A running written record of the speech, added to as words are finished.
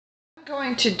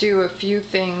Going to do a few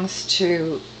things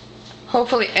to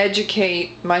hopefully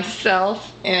educate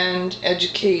myself and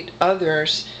educate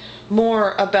others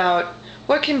more about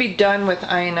what can be done with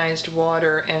ionized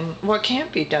water and what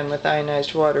can't be done with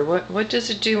ionized water. What does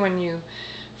it do when you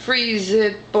freeze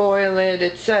it, boil it,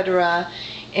 etc.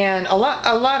 And a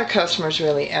lot of customers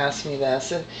really ask me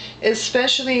this,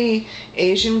 especially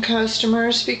Asian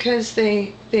customers, because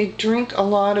they drink a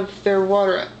lot of their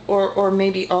water or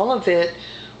maybe all of it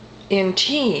in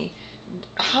tea,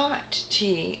 hot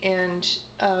tea, and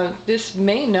this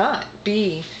may not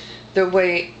be the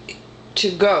way to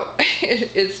go.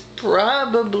 It's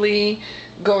probably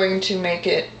going to make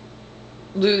it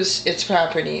lose its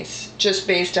properties, just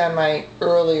based on my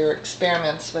earlier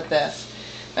experiments with this.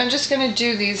 I'm just going to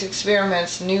do these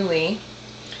experiments newly,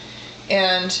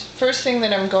 and first thing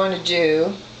that I'm going to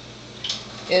do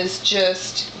is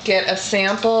just get a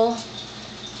sample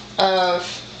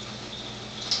of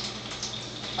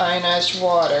ionized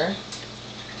water,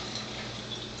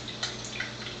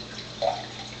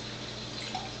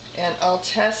 and I'll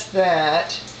test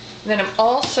that. Then I'm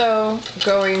also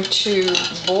going to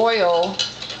boil,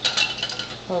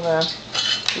 hold on,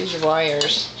 these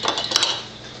wires,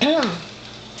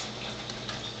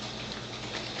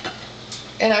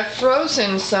 and I've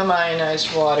frozen some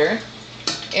ionized water,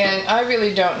 and I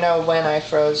really don't know when I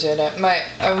froze it.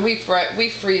 We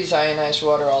freeze ionized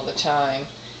water all the time,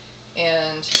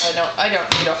 and I don't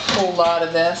need a whole lot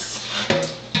of this.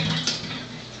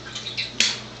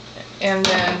 And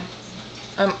then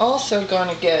I'm also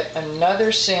going to get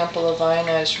another sample of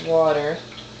ionized water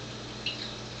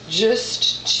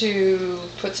just to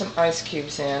put some ice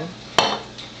cubes in.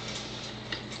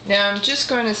 Now I'm just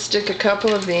going to stick a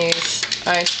couple of these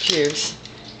ice cubes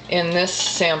in this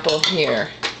sample here.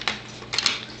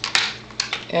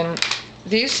 And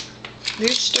these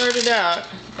started out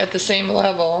at the same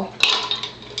level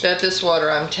that this water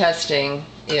I'm testing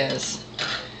is.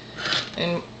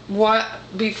 And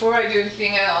before I do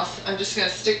anything else, I'm just going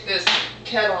to stick this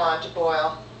kettle on to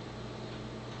boil.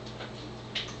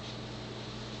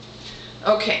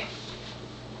 Okay.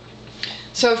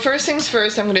 So first things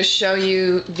first, I'm going to show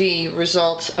you the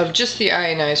results of just the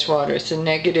ionized water. It's a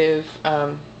negative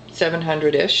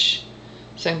 700-ish,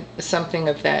 something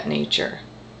of that nature.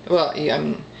 Well,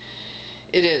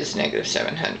 it is negative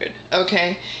 700.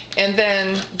 Okay, and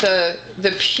then the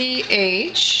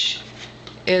pH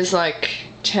is like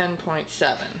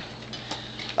 10.7.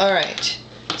 All right,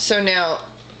 so now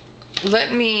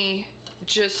let me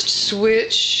just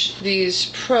switch these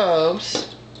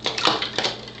probes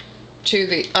to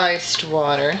the iced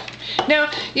water.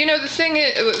 Now, you know, the thing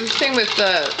with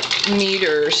the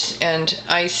meters and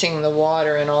icing the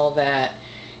water and all that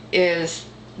is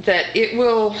that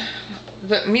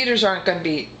the meters aren't going to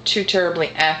be too terribly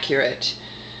accurate.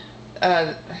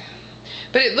 But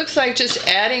it looks like just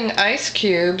adding ice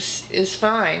cubes is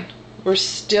fine. We're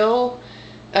still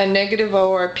a negative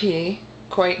ORP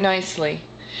quite nicely.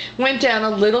 Went down a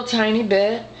little tiny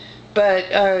bit, but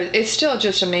it's still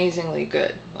just amazingly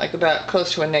good, like about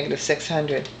close to a negative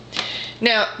 600.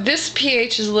 Now, this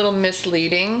pH is a little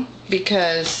misleading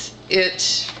because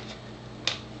it's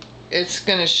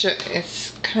going to show,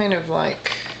 it's kind of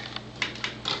like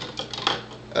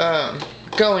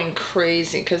going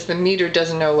crazy because the meter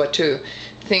doesn't know what to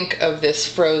think of this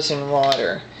frozen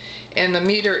water, and the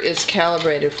meter is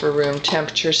calibrated for room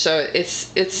temperature, so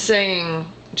it's saying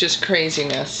just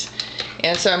craziness.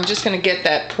 And so I'm just going to get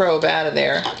that probe out of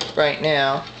there right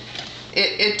now.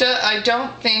 I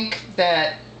don't think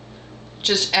that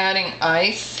just adding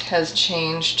ice has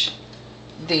changed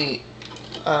the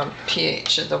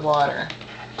pH of the water.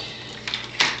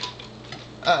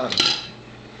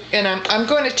 And I'm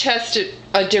going to test it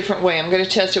a different way. I'm going to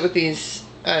test it with these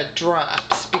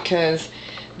drops, because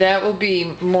that will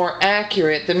be more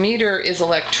accurate. The meter is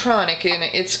electronic, and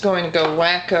it's going to go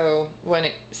wacko when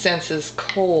it senses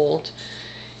cold,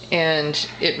 and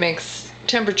it makes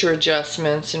temperature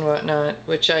adjustments and whatnot,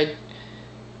 which I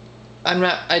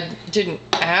didn't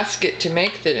ask it to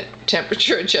make the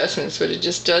temperature adjustments, but it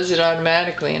just does it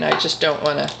automatically, and I just don't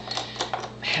want to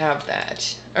have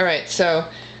that. All right, so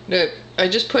I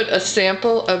just put a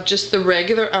sample of just the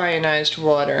regular ionized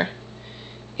water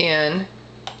in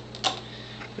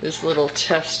this little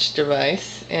test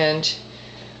device, and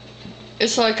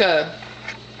it's like a,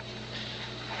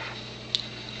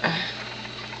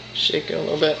 shake it a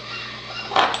little bit.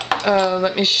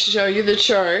 Let me show you the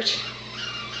chart.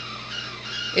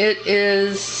 It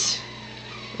is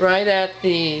right at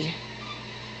the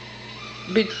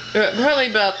probably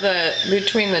about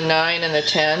between the 9 and the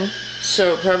 10,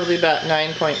 so probably about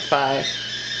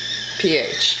 9.5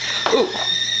 pH. Ooh,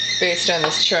 based on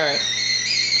this chart.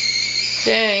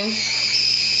 Dang,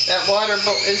 that water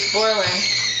is boiling.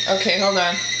 Okay, hold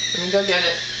on. Let me go get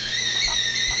it.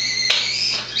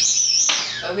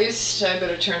 At least I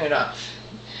better turn it off.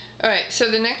 Alright, so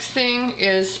the next thing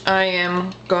is I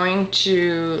am going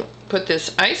to put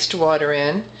this iced water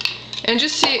in and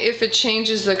just see if it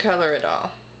changes the color at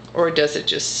all. Or does it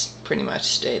just pretty much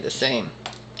stay the same?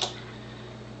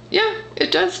 Yeah,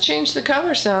 it does change the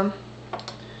color some.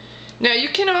 Now you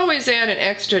can always add an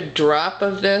extra drop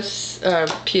of this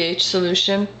pH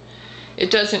solution. It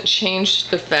doesn't change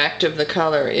the fact of the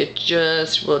color, it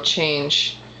just will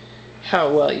change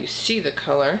how well you see the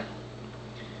color.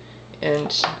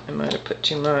 And I might have put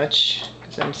too much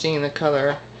because I'm seeing the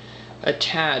color a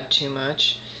tad too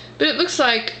much. But it looks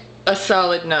like a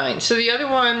solid 9. So the other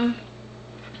one,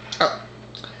 oh,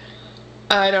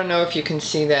 I don't know if you can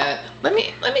see that. Let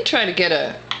me try to get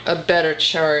a better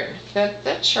chart.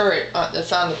 That chart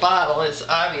that's on the bottle is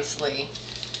obviously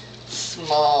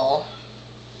small.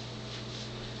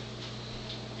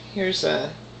 Here's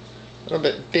a little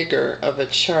bit bigger of a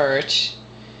chart,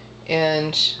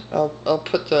 and I'll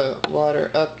put the water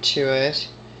up to it,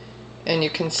 and you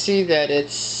can see that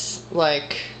it's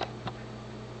like,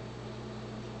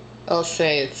 I'll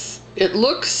say it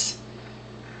looks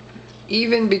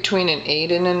even between an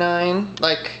 8 and a 9.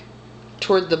 Like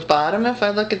toward the bottom, if I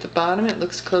look at the bottom, it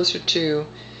looks closer to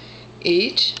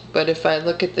 8, but if I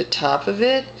look at the top of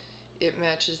it, it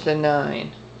matches the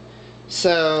 9.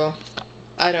 So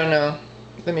I don't know.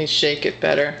 Let me shake it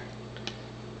better.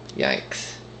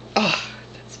 Yikes. Oh,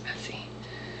 that's messy.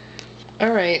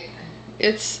 Alright,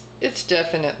 it's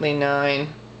definitely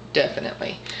 9.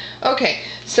 Definitely. Okay,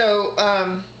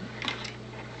 so,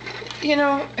 you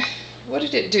know, what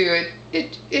did it do?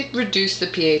 It reduced the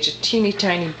pH a teeny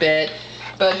tiny bit,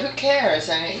 but who cares?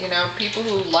 I mean, you know, people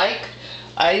who like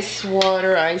ice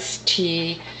water, iced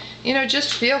tea, you know,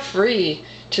 just feel free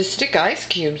to stick ice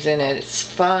cubes in it. It's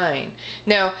fine.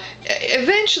 Now,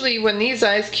 eventually, when these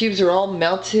ice cubes are all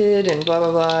melted and blah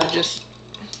blah blah, just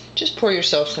pour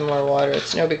yourself some more water.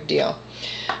 It's no big deal.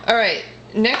 All right.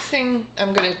 Next thing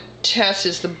I'm going to test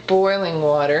is the boiling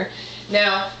water.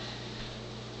 Now,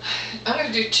 I'm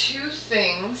going to do two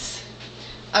things.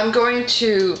 I'm going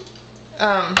to,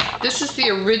 this is the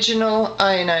original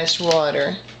ionized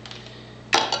water.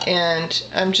 And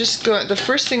I'm just going, the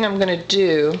first thing I'm going to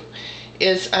do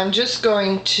is I'm just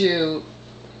going to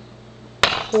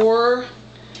pour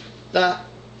the,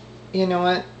 you know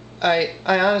what, I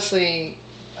honestly,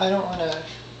 I don't want to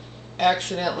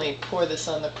accidentally pour this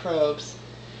on the probes.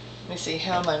 Let me see,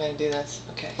 how am I going to do this?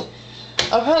 Okay.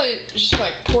 I'll probably just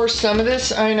like pour some of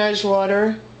this ionized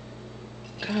water.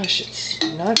 Gosh, it's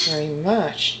not very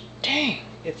much. Dang,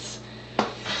 it's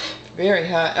very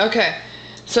hot. Okay,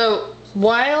 so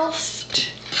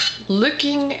whilst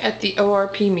looking at the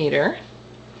ORP meter,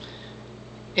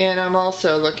 and I'm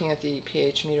also looking at the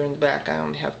pH meter in the back, I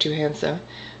only have two hands though,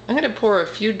 I'm going to pour a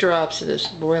few drops of this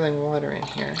boiling water in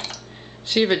here.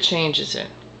 See if it changes it.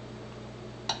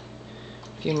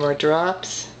 A few more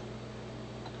drops.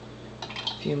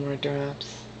 A few more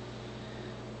drops.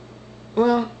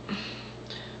 Well,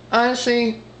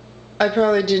 honestly, I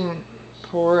probably didn't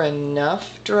pour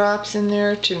enough drops in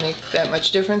there to make that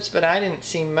much difference, but I didn't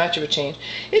see much of a change.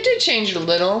 It did change a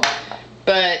little,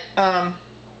 but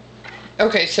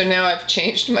okay, so now I've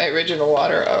changed my original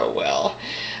water. Oh well.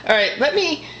 All right, let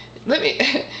me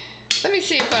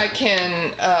see if I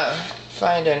can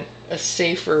find a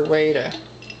safer way to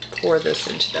pour this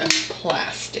into that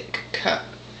plastic cup.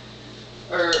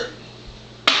 Or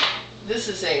this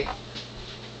is a,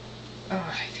 oh,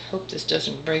 I hope this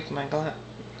doesn't break my glass.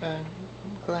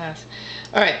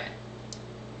 All right.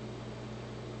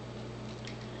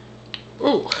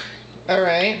 Ooh, all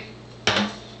right.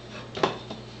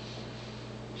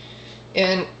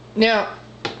 And now,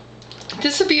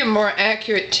 this will be a more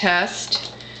accurate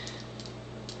test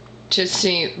to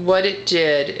see what it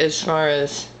did as far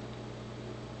as,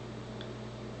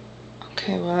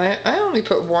 okay, well, I only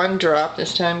put one drop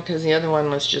this time because the other one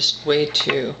was just way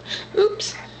too,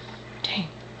 oops, dang,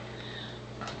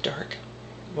 dark.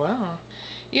 Wow.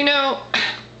 You know,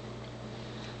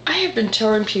 I have been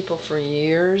telling people for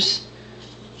years,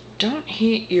 don't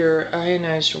heat your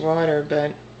ionized water,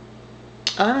 but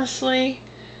honestly,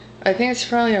 I think it's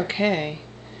probably okay.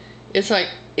 It's like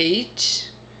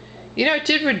 8. You know, it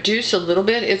did reduce a little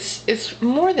bit. It's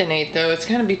more than 8 though. It's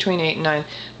kind of between 8 and 9.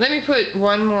 Let me put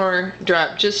one more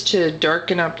drop just to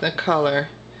darken up the color.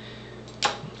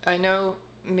 I know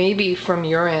maybe from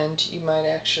your end you might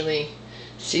actually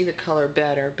see the color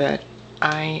better, but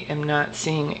I am not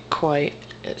seeing it quite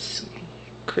as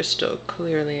crystal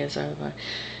clearly as I would like.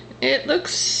 it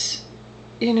looks,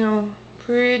 you know,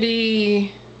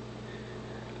 pretty,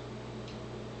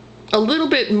 a little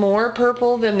bit more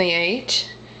purple than the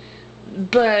 8,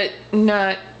 but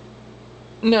not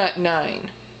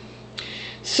 9.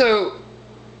 So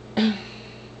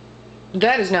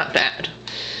that is not bad.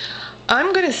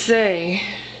 I'm gonna say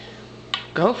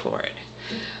go for it.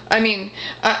 I mean,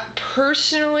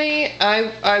 personally,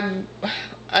 I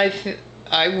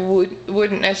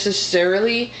wouldn't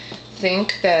necessarily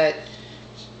think that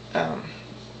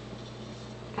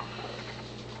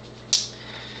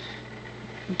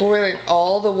boiling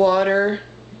all the water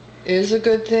is a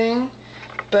good thing,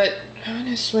 but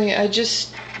honestly, I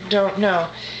just don't know.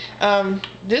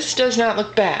 This does not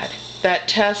look bad. That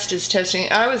test is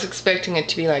testing. I was expecting it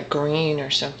to be like green or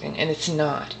something, and it's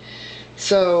not.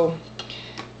 So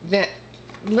then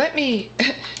let me,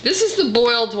 this is the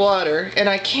boiled water, and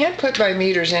I can't put my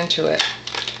meters into it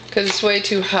because it's way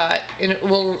too hot, and it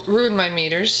will ruin my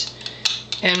meters,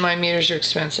 and my meters are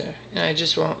expensive, and I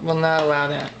just will not allow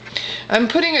that. I'm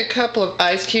putting a couple of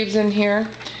ice cubes in here,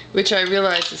 which I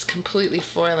realize is completely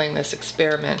foiling this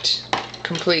experiment,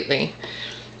 completely.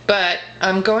 But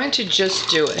I'm going to just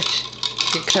do it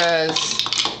because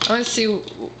I want to see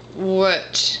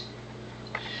what.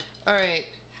 Alright,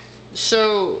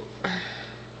 so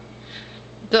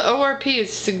the ORP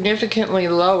is significantly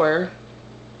lower.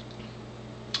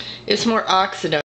 It's more oxidized.